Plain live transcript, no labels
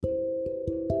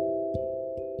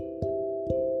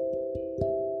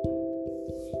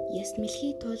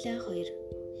Ястмэлхий туулай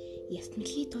 2.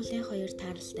 Ястмэлхий туулай 2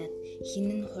 тааралдаад хэн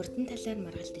нь хурдан талаар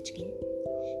маргалдаж гин.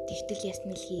 Тэгтэл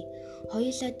ястмэлхий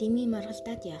хоёулаа дэмий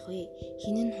маргалдаад яах вэ?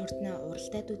 Хэн нь хурднаа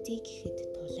уралдаад үзье гэхэд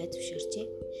туулай зөвшөөрчээ.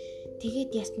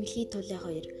 Тэгээд ястмэлхий туулай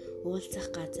 2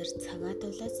 уулзах газар цагаа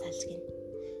туулаад салж гин.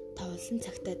 Тоолсон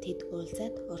цагтаа тэд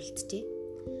уулзаад уралджээ.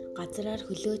 Газраар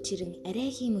хөлөө чирэн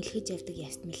арайхийн мөлхөж явдаг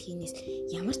ястмэлхийнээс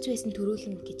ямар ч байсан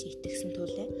төрүүлэн гэж итгэсэн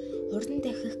туулай хурдан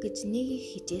дахих гэж нэг их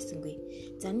хичээсэнгүй.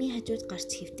 Замын хажууд гарч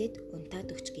хөвтөд унтаад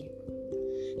өгч гин.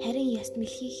 Харин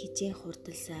ястмэлхий хичээн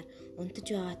хурдалсаар унтаж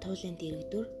байгаа туулайн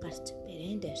дэрэгдүр гарч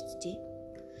барайнд орцжээ.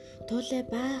 Туулай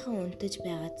баахан унтаж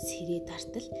байгаад сэрээ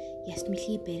тартал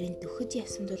ястмэлхий барайнд дөхөж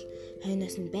явсан тул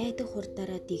хойноос нь байдаг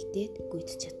хурдаараа дэгдээд гүйж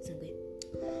чадсангүй.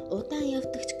 Удаан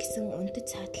явдагч гэсэн унтаж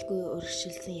сааталгүй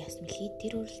урагшилсан ястмэлхий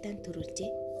тэр уралдаанд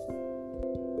төрүүлжээ.